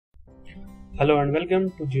Hello and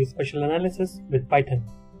welcome to Geospatial Analysis with Python.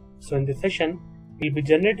 So in this session, we'll be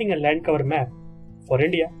generating a land cover map for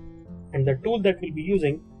India, and the tool that we'll be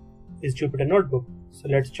using is Jupyter Notebook. So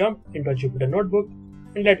let's jump into a Jupyter Notebook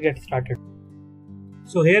and let's get started.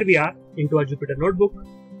 So here we are into a Jupyter Notebook.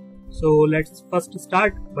 So let's first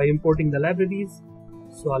start by importing the libraries.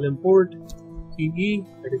 So I'll import EE,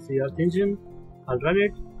 that is the Earth Engine. I'll run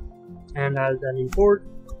it and I'll then import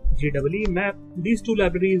GEE map. These two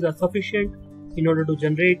libraries are sufficient in order to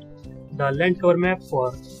generate the land cover map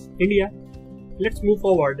for India. Let's move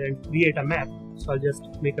forward and create a map. So I'll just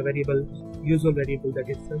make a usual variable that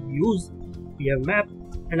is use. We have map,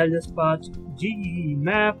 and I'll just pass GEE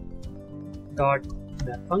map dot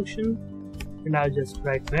map function, and I'll just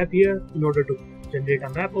write map here in order to generate a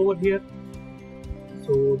map over here.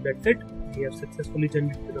 So that's it. We have successfully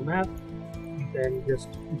generated a map. You can just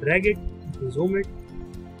drag it, you can zoom it,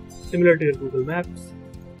 similar to your Google Maps.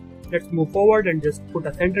 Let's move forward and just put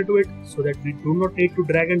a center to it so that we do not need to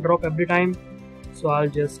drag and drop every time. So I'll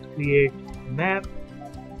just create map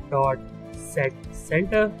dot set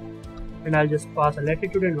center, and I'll just pass a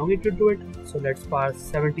latitude and longitude to it. So let's pass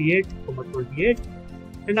 78,28,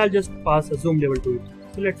 and I'll just pass a zoom level to it.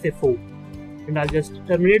 So let's say 4, and I'll just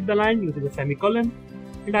terminate the line using a semicolon,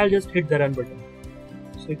 and I'll just hit the run button.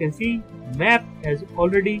 So you can see map has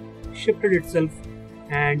already shifted itself,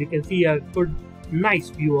 and you can see a good nice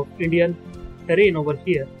view of Indian terrain over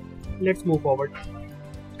here. Let's move forward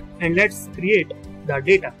and let's create the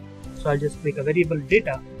data. So I'll just make a variable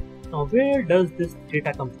data. Now where does this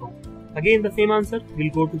data come from? Again the same answer.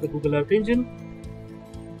 We'll go to the Google Earth Engine.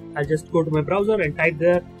 I'll just go to my browser and type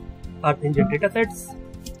there Earth Engine datasets.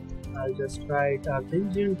 I'll just write Earth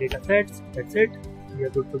Engine datasets. That's it. We are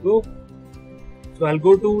good to go. So I'll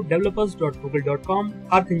go to developers.google.com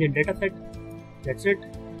Earth Engine dataset. That's it.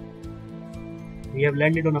 We have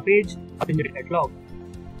landed on a page in the catalog.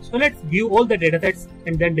 So let's view all the datasets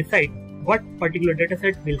and then decide what particular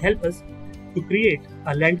dataset will help us to create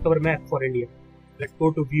a land cover map for India. Let's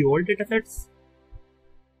go to view all datasets.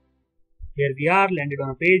 Here we are landed on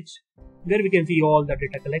a page where we can see all the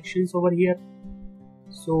data collections over here.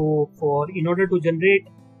 So in order to generate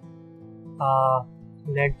a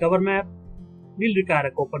land cover map, we'll require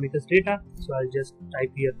a Copernicus data. So I'll just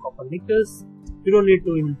type here Copernicus. You don't need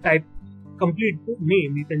to even type complete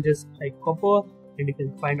name. You can just type copper and you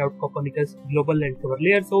can find out Copernicus global land cover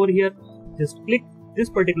layers over here. Just click this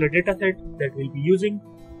particular dataset that we'll be using,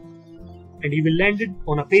 and you will land it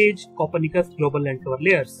on a page Copernicus global land cover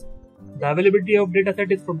layers. The availability of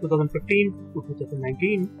dataset is from 2015 to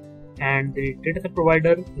 2019, and the dataset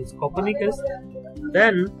provider is Copernicus.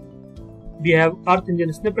 Then we have Earth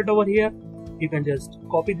Engine snippet over here. You can just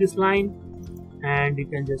copy this line and you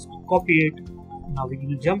can just copy it. Now we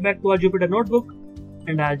will jump back to our Jupyter Notebook,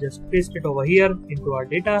 and I'll just paste it over here into our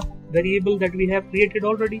data variable that we have created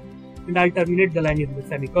already, and I'll terminate the line using the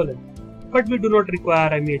semicolon. But we do not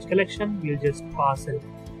require image collection. We'll just pass an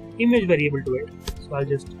image variable to it. So I'll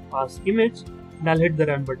just pass image and I'll hit the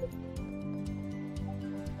run button.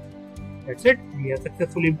 That's it. We have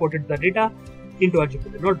successfully imported the data into our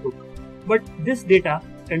Jupyter Notebook. But this data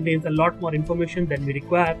contains a lot more information than we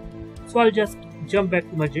require. So I'll just jump back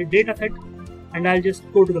to my data set, and I'll just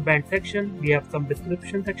go to the band section. We have some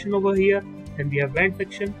description section over here, then we have band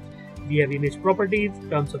section, we have image properties,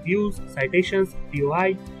 terms of use, citations,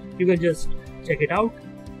 POI. You can just check it out,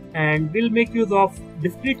 and we'll make use of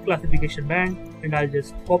discrete classification band, and I'll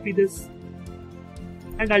just copy this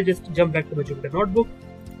and I'll just jump back to my Jupyter Notebook,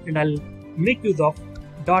 and I'll make use of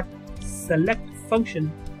dot select function,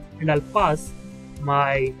 and I'll pass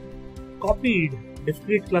my copied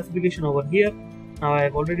discrete classification over here. Now I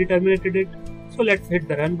have already terminated it. So let's hit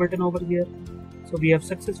the run button over here. So we have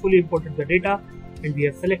successfully imported the data, and we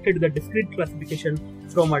have selected the discrete classification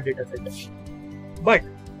from our dataset. But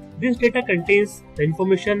this data contains the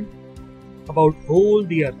information about whole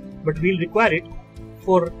the earth, but we'll require it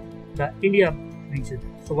for the India region.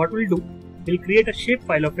 So what we'll do, we'll create a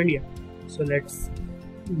shapefile of India. So let's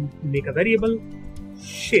make a variable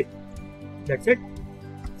shape. That's it.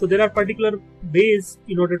 So there are particular ways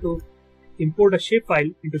in order to import a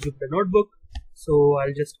shapefile into Jupyter Notebook. So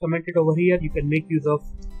I'll just comment it over here. You can make use of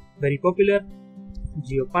very popular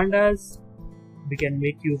GeoPandas. We can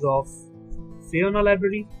make use of Fiona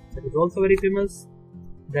library, that is also very famous.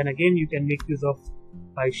 Then again you can make use of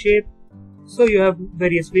PyShape. So you have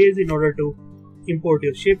various ways in order to import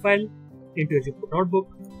your shapefile into your Jupyter Notebook.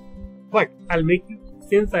 But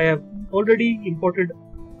since I have already imported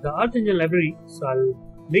the Earth Engine library, so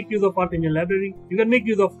I'll make use of Earth Engine library. You can make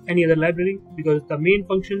use of any other library because the main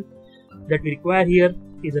function that we require here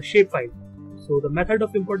is a shapefile. So the method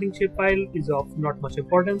of importing shapefile is of not much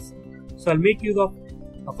importance. So I'll make use of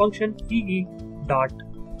a function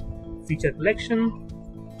ee.featureCollection,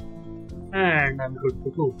 and I'm good to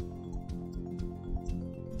go.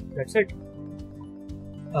 That's it.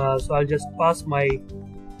 So I'll just pass my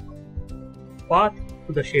path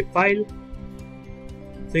to the shapefile.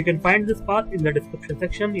 So you can find this path in the description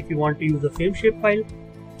section if you want to use the same shapefile,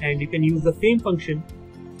 and you can use the same function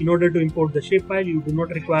in order to import the shapefile. You do not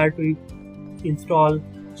require to install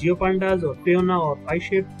GeoPandas or Fiona or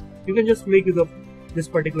iShape. You can just make use of this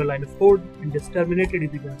particular line of code and just terminate it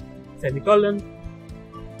using a semicolon,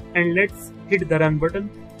 and let's hit the run button.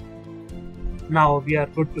 Now we are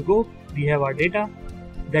good to go. We have our data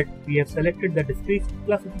that we have selected the discrete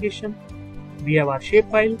classification. We have our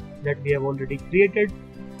shapefile that we have already created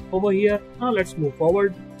over here. Now let's move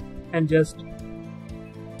forward and just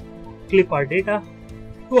clip our data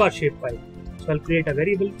to our shapefile. So I'll create a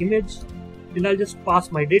variable image and I'll just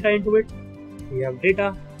pass my data into it. We have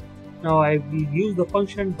data. Now I will use the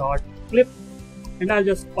function .clip and I'll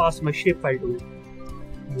just pass my shapefile to it.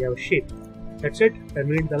 We have a shape. That's it.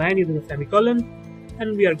 Terminate the line using a semicolon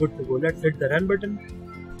and we are good to go. Let's hit the run button.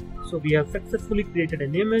 So we have successfully created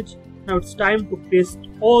an image. Now it's time to paste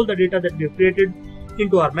all the data that we have created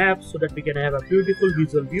into our map so that we can have a beautiful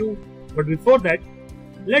visual view. But before that,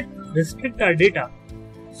 let's restrict our data.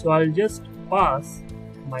 So I'll just pass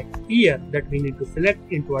my year that we need to select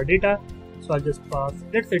into our data. So I'll just pass,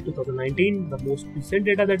 let's say 2019, the most recent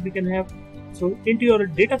data that we can have. So into your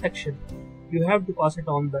data section, you have to pass it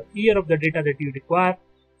on the year of the data that you require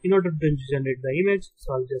in order to generate the image.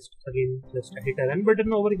 So I'll just again hit a run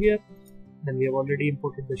button over here. Then we have already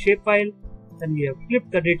imported the shapefile. Then we have clipped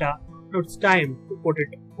the data. Now it's time to put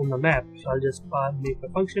it on the map. So I'll just make a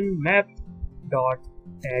function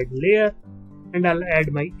map.addLayer and I'll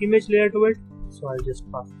add my image layer to it. So I'll just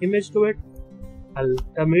pass image to it. I'll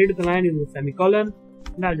terminate the line using a semicolon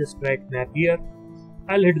and I'll just write map here.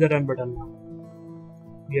 I'll hit the run button now.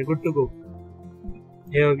 We are good to go.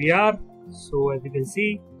 Here we are. So as you can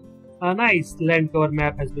see, a nice land cover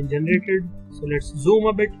map has been generated. So let's zoom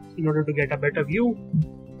a bit in order to get a better view.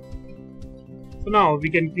 So now we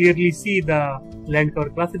can clearly see the land cover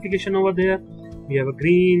classification over there. We have a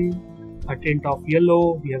green, a tint of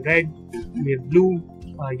yellow, we have red, we have blue,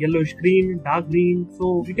 yellowish green, dark green.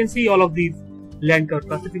 So we can see all of these land cover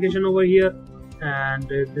classification over here. And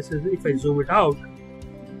this is, if I zoom it out,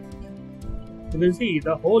 you can see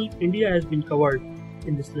the whole India has been covered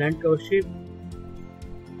in this land cover shape.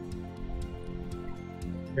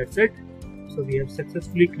 That's it. So we have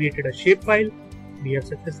successfully created a shapefile. We have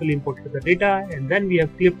successfully imported the data and then we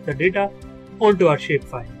have clipped the data onto our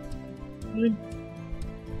shapefile.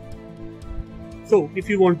 So if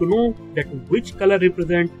you want to know that which color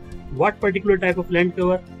represents what particular type of land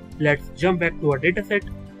cover, let's jump back to our dataset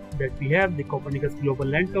that we have, the Copernicus global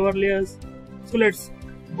land cover layers. So let's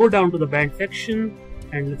go down to the band section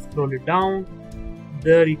and let's scroll it down.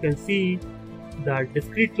 There you can see the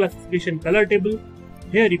discrete classification color table.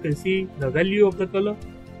 Here you can see the value of the color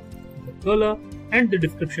and the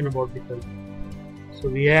description about the color. So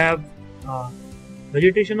we have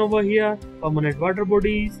vegetation over here, permanent water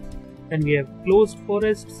bodies, then we have closed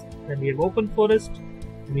forests, then we have open forest,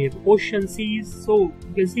 we have ocean seas. So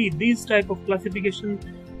you can see these type of classification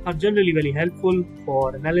are generally very helpful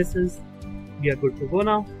for analysis. We are good to go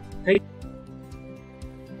now. Thank you.